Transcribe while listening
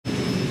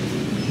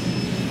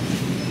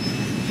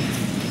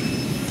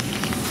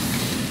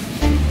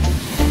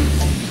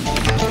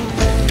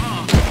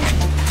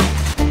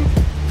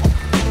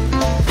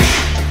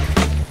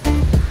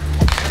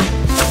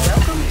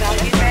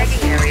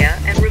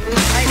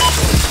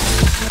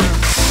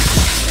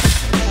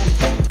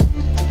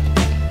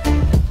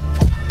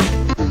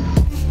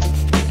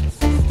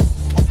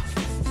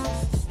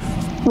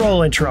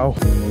little intro.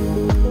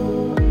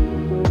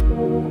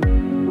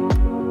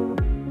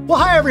 Well,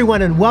 hi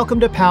everyone and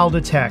welcome to Pal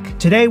to Tech.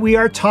 Today we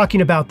are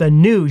talking about the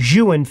new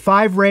ZHIYUN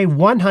Fiveray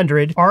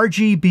 100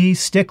 RGB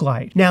stick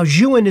light. Now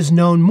ZHIYUN is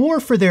known more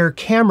for their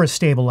camera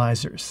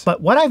stabilizers,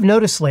 but what I've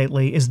noticed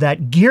lately is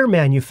that gear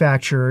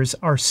manufacturers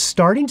are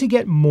starting to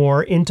get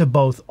more into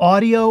both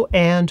audio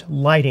and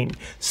lighting.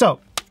 So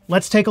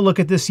let's take a look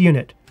at this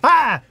unit.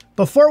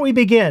 Before we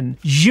begin,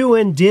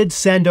 ZHIYUN did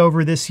send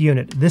over this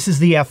unit. This is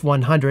the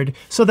F100,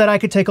 so that I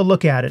could take a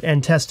look at it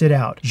and test it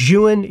out.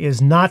 ZHIYUN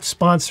is not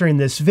sponsoring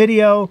this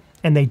video,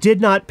 and they did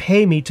not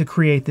pay me to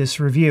create this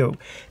review.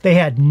 They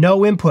had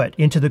no input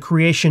into the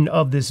creation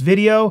of this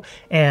video,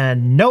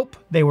 and nope,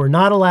 they were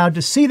not allowed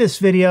to see this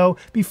video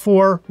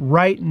before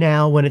right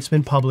now when it's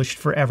been published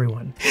for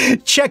everyone.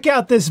 Check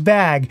out this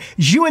bag.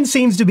 ZHIYUN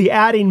seems to be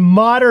adding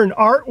modern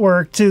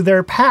artwork to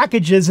their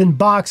packages and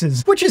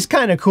boxes, which is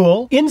kind of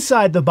cool.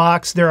 Inside the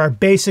box, there are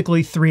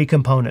basically three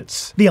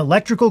components: the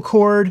electrical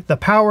cord, the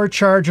power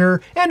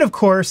charger, and of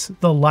course,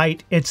 the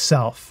light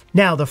itself.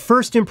 Now, the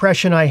first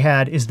impression I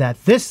had is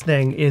that this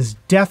thing is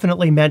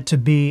definitely meant to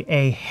be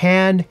a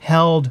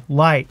handheld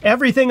light.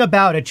 Everything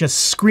about it just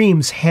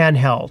screams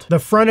handheld. The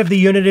front of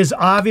the unit is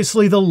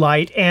obviously the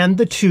light and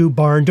the two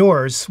barn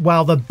doors,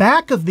 while the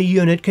back of the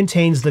unit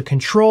contains the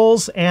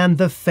controls and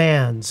the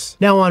fans.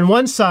 Now, on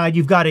one side,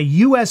 you've got a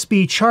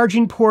USB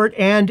charging port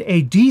and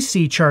a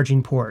DC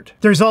charging port.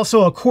 There's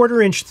also a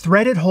 1/4-inch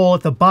threaded hole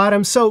at the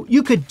bottom, so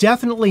you could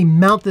definitely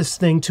mount this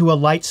thing to a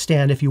light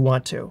stand if you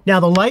want to. Now,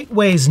 the light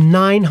weighs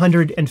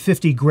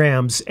 950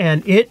 grams,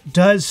 and it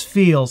does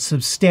feel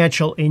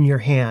substantial in your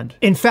hand.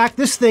 In fact,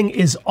 this thing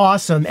is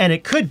awesome, and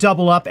it could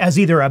double up as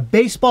either a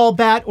baseball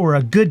bat or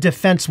a good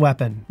defense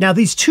weapon. Now,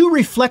 these two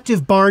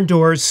reflective barn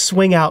doors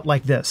swing out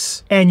like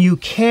this, and you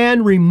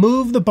can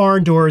remove the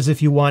barn doors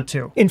if you want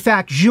to. In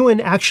fact,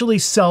 ZHIYUN actually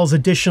sells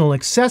additional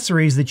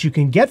accessories that you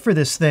can get for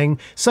this thing,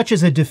 such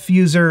as a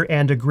diffuser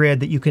and a grid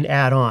that you can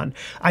add on.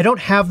 I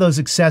don't have those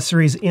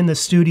accessories in the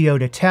studio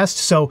to test,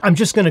 so I'm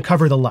just going to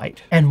cover the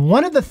light. And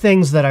one of the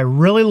things that I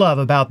really love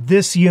about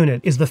this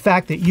unit is the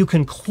fact that you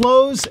can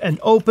close and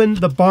open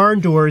the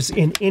barn doors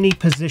in any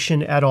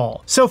position at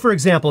all. So for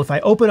example, if I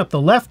open up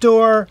the left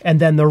door and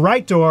then the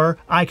right door,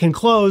 I can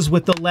close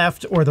with the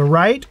left or the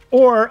right,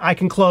 or I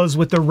can close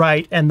with the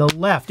right and the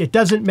left. It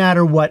doesn't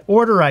matter what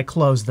order I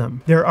close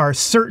them. There are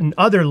certain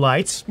other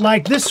lights,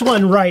 like this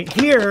one right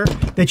here,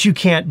 that you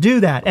can't do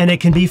that, and it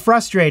can be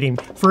frustrating.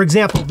 For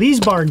example, these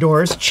barn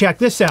doors, check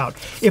this out.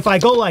 If I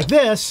go like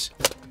this,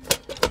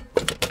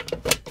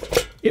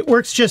 it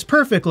works just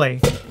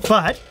perfectly.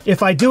 But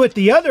if I do it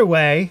the other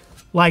way,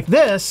 like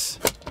this,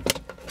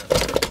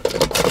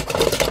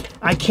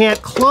 I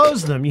can't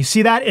close them. You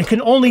see that? It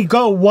can only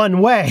go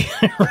one way,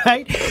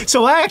 right?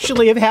 So I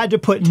actually have had to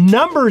put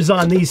numbers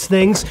on these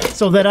things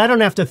so that I don't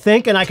have to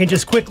think and I can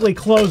just quickly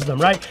close them,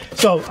 right?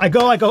 So I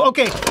go,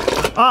 okay.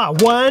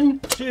 1,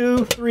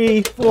 2,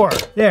 3, 4.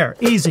 There,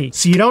 easy.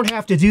 So you don't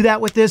have to do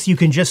that with this. You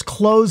can just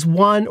close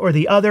one or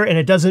the other and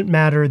it doesn't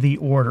matter the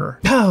order.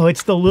 Oh,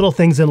 it's the little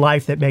things in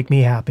life that make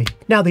me happy.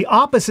 Now, the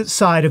opposite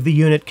side of the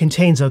unit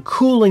contains a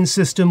cooling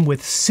system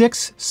with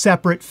 6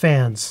 separate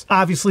fans.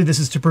 Obviously, this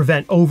is to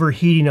prevent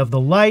overheating of the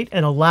light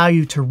and allow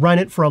you to run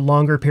it for a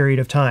longer period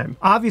of time.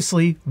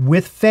 Obviously,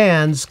 with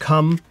fans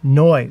come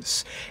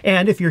noise.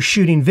 And if you're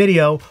shooting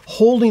video,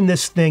 holding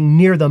this thing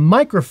near the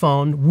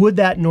microphone, would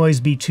that noise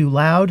be too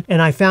loud?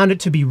 And I found it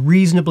to be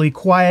reasonably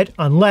quiet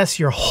unless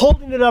you're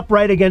holding it up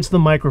right against the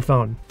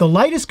microphone. The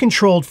light is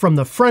controlled from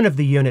the front of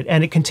the unit,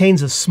 and it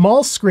contains a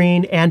small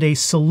screen and a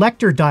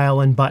selector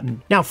dial-in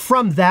button. Now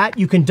from that,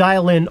 you can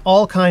dial in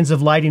all kinds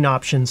of lighting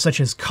options, such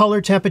as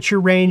color temperature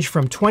range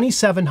from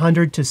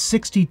 2700 to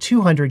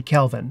 6200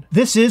 Kelvin.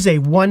 This is a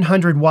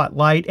 100-watt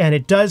light, and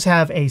it does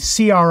have a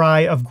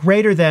CRI of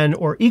greater than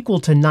or equal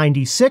to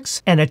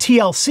 96 and a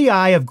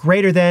TLCI of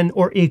greater than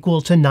or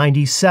equal to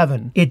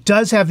 97. It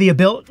does have the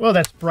ability, well,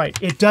 that's bright.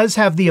 It does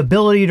have the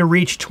ability to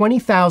reach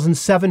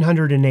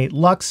 20,708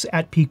 lux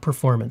at peak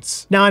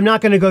performance. Now, I'm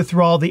not going to go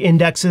through all the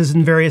indexes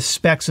and various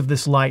specs of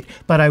this light,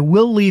 but I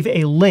will leave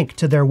a link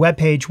to their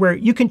webpage where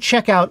you can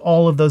check out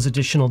all of those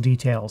additional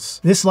details.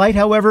 This light,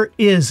 however,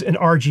 is an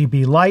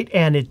RGB light,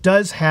 and it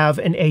does have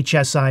an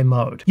HSI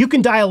mode. You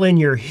can dial in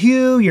your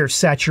hue, your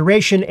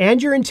saturation,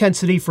 and your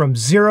intensity from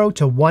 0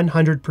 to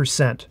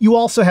 100%. You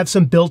also have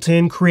some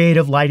built-in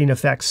creative lighting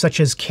effects, such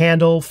as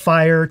candle,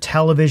 fire,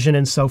 television,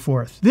 and so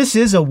forth. This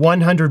is a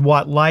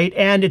 100-watt light,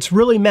 and it's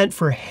really meant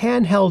for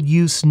handheld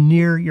use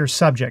near your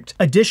subject.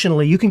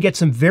 Additionally, you can get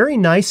some very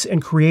nice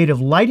and creative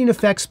lighting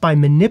effects by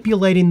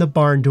manipulating the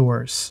barn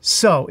doors.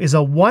 So, is a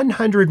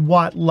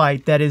 100-watt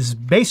light that is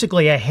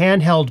basically a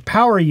handheld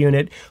power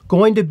unit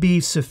going to be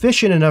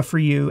sufficient enough for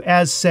you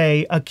as,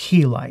 say, a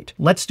key light?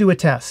 Let's do a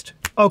test.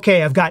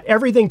 Okay, I've got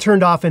everything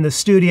turned off in the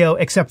studio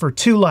except for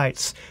 2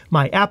 lights.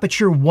 My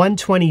Aperture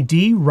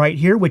 120D right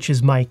here, which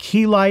is my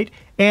key light,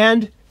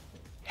 and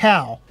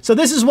How? So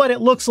this is what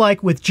it looks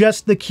like with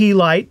just the key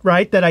light,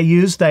 right, that I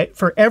use that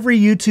for every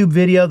YouTube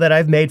video that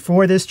I've made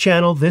for this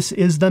channel. This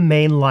is the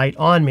main light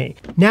on me.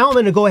 Now I'm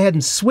going to go ahead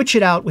and switch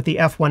it out with the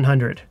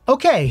F100.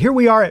 Okay, here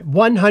we are at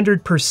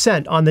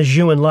 100% on the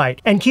ZHIYUN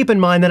light. And keep in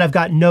mind that I've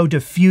got no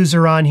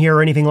diffuser on here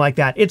or anything like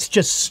that. It's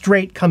just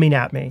straight coming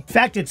at me. In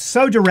fact, it's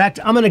so direct,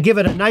 I'm going to give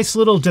it a nice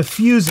little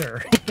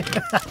diffuser.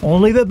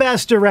 Only the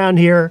best around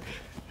here.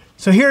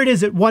 So here it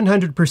is at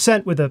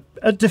 100% with a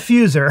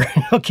diffuser,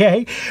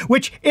 okay?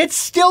 Which it's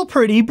still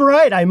pretty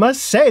bright, I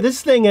must say.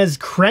 This thing is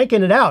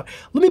cranking it out.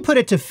 Let me put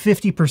it to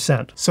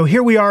 50%. So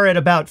here we are at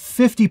about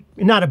 50,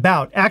 not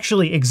about,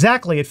 actually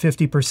exactly at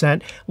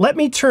 50%. Let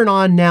me turn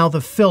on now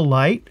the fill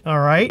light, all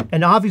right?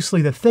 And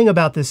obviously the thing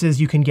about this is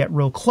you can get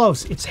real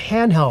close. It's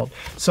handheld,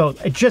 so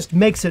it just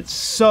makes it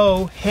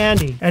so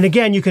handy. And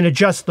again, you can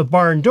adjust the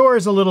barn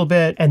doors a little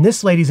bit, and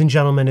this, ladies and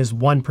gentlemen, is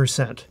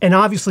 1%. And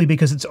obviously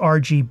because it's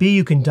RGB,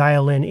 you can dial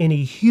in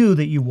any hue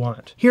that you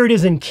want. Here it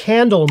is in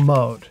candle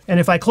mode. And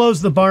if I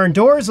close the barn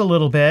doors a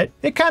little bit,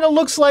 it kind of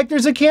looks like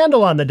there's a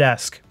candle on the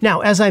desk. Now,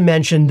 as I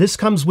mentioned, this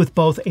comes with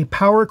both a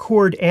power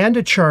cord and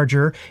a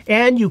charger,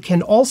 and you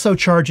can also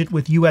charge it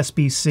with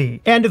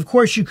USB-C. And of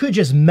course, you could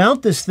just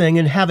mount this thing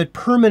and have it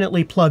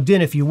permanently plugged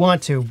in if you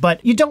want to,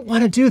 but you don't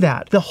want to do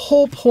that. The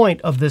whole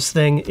point of this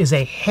thing is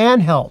a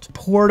handheld,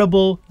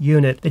 portable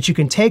unit that you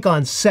can take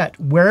on set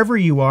wherever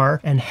you are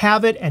and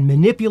have it and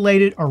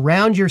manipulate it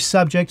around your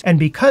subject. And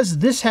because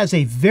this has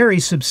a very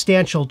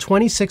substantial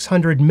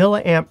 2600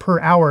 milliamp per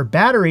hour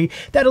battery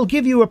that'll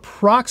give you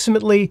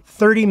approximately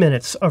 30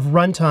 minutes of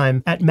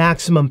runtime at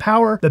maximum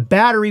power. The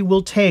battery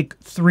will take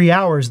 3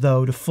 hours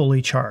though to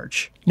fully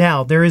charge.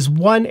 Now, there is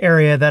one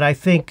area that I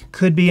think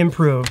could be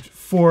improved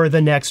for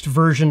the next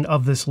version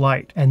of this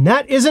light. And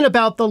that isn't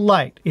about the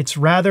light, it's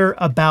rather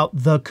about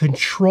the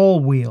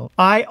control wheel.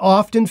 I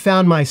often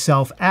found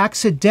myself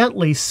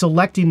accidentally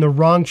selecting the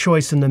wrong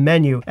choice in the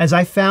menu, as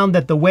I found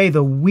that the way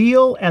the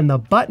wheel and the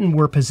button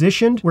were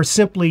positioned were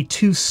simply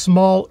too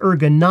small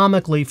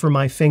ergonomically for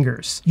my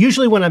fingers.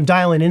 Usually when I'm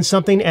dialing in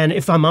something, and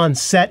if I'm on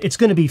set, it's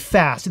gonna be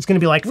fast. It's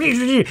gonna be like,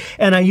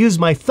 and I use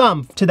my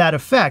thumb to that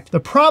effect. The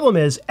problem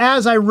is,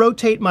 as I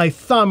rotate my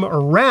thumb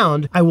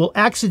around, I will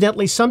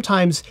accidentally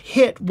sometimes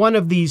hit one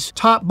of these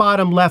top,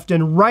 bottom, left,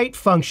 and right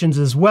functions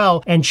as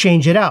well and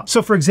change it out.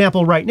 So for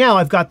example, right now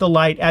I've got the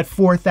light at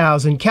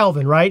 4000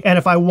 Kelvin, right? And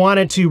if I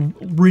wanted to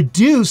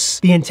reduce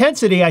the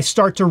intensity, I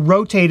start to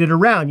rotate it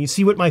around. You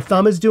see what my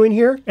thumb is doing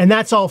here? And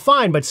that's all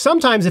fine, but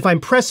sometimes if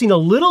I'm pressing a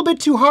little bit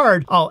too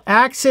hard, I'll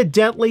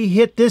accidentally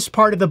hit this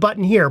part of the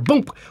button here.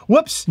 Boom,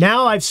 whoops,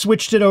 now I've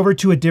switched it over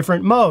to a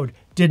different mode.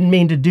 Didn't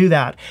mean to do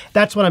that.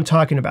 That's what I'm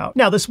talking about.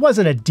 Now, this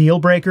wasn't a deal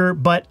breaker,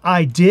 but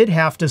I did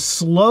have to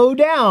slow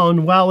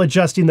down while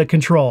adjusting the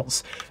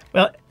controls.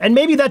 Well, and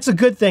maybe that's a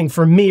good thing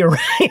for me,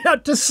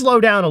 right? To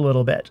slow down a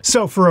little bit.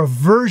 So for a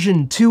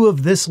version 2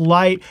 of this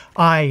light,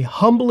 I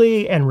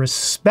humbly and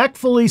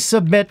respectfully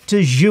submit to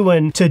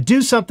ZHIYUN to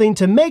do something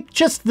to make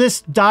just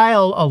this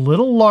dial a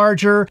little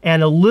larger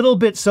and a little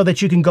bit so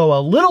that you can go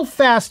a little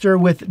faster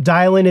with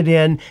dialing it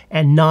in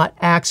and not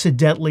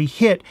accidentally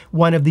hit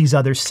one of these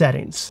other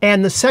settings.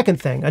 And the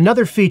second thing,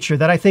 another feature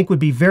that I think would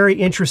be very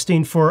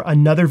interesting for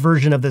another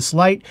version of this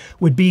light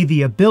would be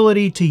the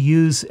ability to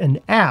use an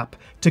app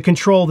to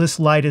control this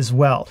light as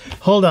well.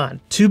 Hold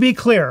on, to be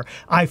clear,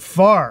 I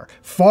far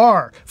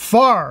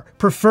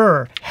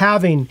prefer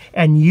having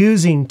and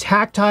using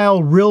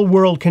tactile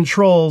real-world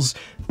controls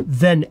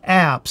than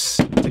apps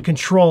to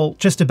control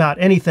just about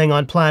anything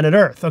on planet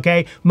Earth,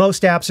 okay?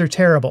 Most apps are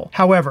terrible.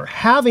 However,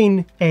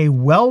 having a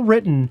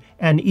well-written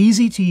and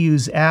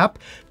easy-to-use app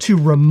to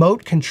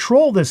remote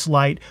control this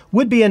light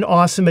would be an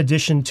awesome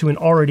addition to an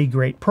already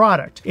great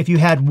product. If you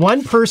had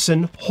one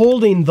person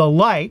holding the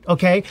light,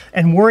 okay,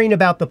 and worrying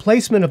about the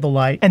placement of the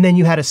light, and then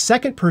you had a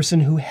second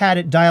person who had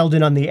it dialed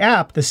in on the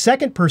app, the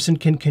second person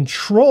can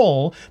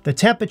control the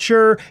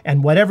temperature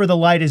and whatever the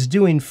light is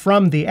doing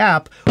from the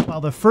app,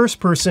 while the first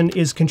person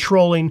is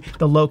controlling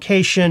the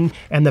location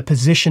and the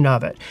position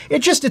of it.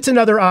 It's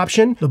another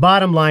option. The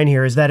bottom line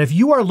here is that if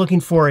you are looking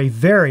for a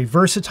very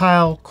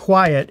versatile,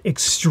 quiet,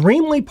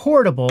 extremely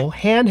portable,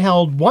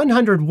 handheld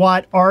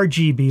 100-watt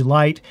RGB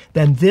light,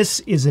 then this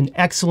is an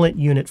excellent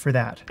unit for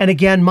that. And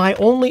again, my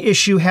only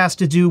issue has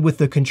to do with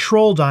the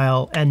control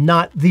dial and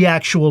not the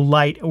actual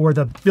light or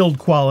the build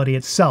quality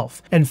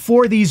itself. And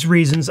for these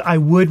reasons, I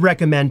would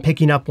recommend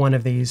picking up one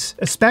of these,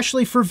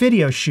 especially for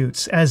video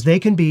shoots, as they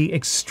can be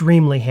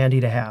extremely handy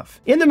to have.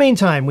 In the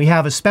meantime, we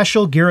have a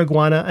special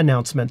Geariguana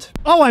announcement.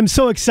 Oh, I'm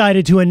so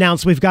excited to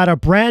announce we've got a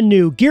brand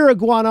new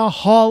Geariguana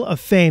Hall of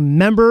Fame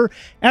member.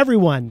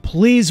 Everyone,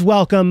 please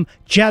welcome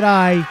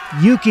Jedi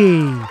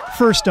Yuki.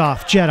 First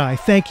off, Jedi,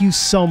 thank you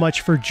so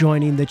much for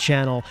joining the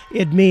channel.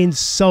 It means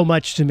so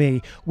much to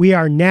me. We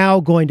are now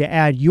going to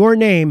add your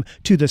name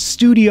to the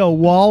studio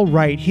wall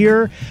right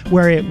here,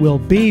 where it will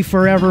be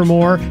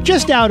forevermore,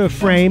 just out of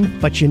frame,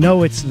 but you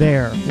know it's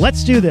there.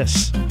 Let's do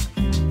this.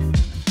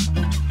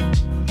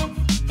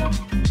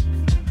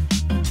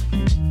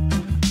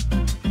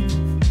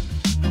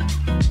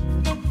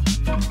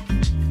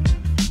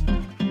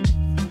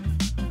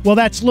 Well,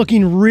 that's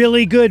looking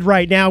really good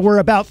right now. We're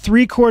about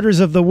 3/4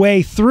 of the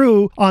way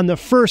through on the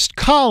first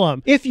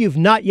column. If you've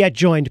not yet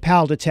joined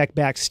Pal2Tech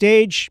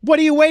Backstage, what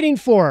are you waiting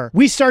for?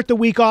 We start the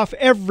week off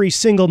every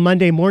single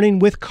Monday morning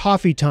with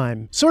coffee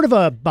time. Sort of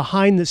a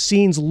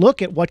behind-the-scenes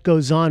look at what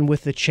goes on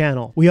with the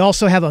channel. We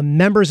also have a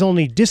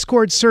members-only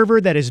Discord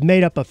server that is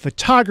made up of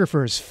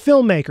photographers,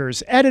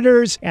 filmmakers,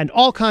 editors, and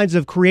all kinds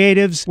of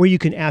creatives where you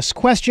can ask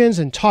questions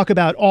and talk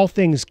about all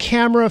things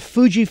camera,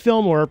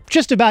 Fujifilm, or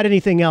just about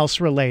anything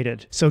else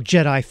related. So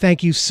Jedi,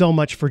 thank you so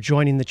much for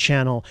joining the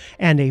channel,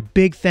 and a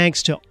big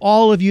thanks to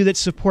all of you that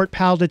support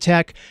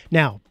Pal2Tech.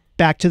 Now,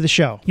 back to the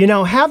show. You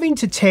know, having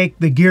to take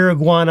the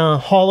Geariguana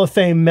Hall of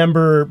Fame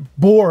member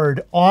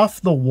board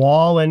off the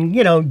wall and,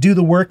 you know, do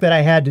the work that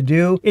I had to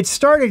do, it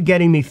started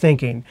getting me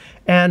thinking.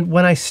 And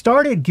when I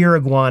started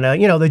Geariguana,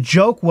 you know, the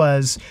joke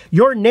was,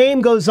 your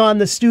name goes on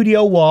the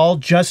studio wall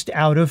just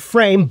out of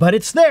frame, but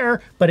it's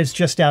there, but it's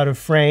just out of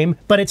frame,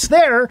 but it's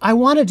there. I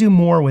want to do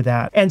more with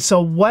that. And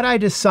so what I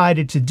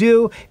decided to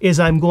do is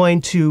I'm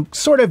going to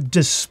sort of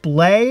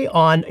display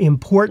on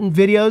important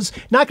videos,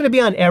 not going to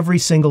be on every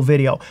single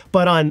video,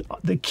 but on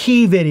the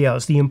key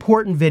videos, the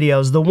important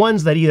videos, the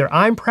ones that either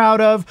I'm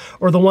proud of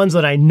or the ones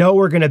that I know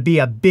are going to be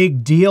a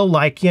big deal,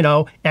 like, you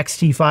know,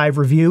 XT5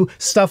 review,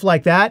 stuff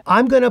like that.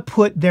 I'm going to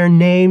put their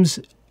names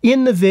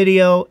in the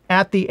video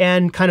at the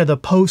end, kind of the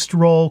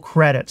post-roll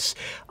credits.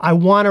 I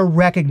want to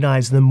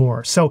recognize them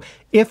more. So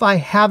if I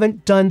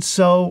haven't done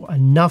so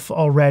enough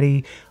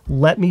already,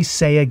 let me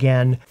say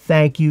again,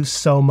 thank you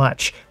so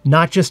much.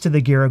 Not just to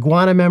the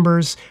Geariguana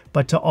members,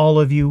 but to all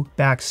of you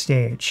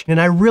backstage.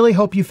 And I really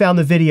hope you found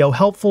the video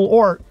helpful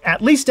or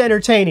at least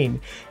entertaining.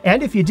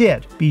 And if you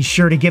did, be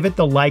sure to give it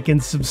the like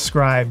and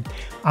subscribe.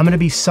 I'm going to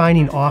be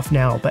signing off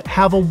now, but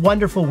have a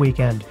wonderful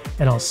weekend,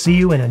 and I'll see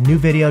you in a new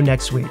video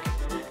next week.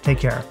 Take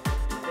care.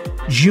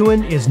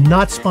 ZHIYUN is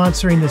not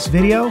sponsoring this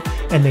video,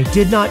 and they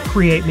did not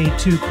create me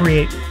to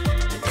create...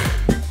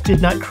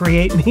 did not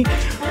create me.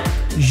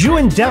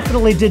 ZHIYUN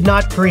definitely did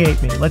not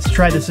create me. Let's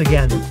try this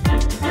again.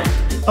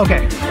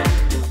 Okay.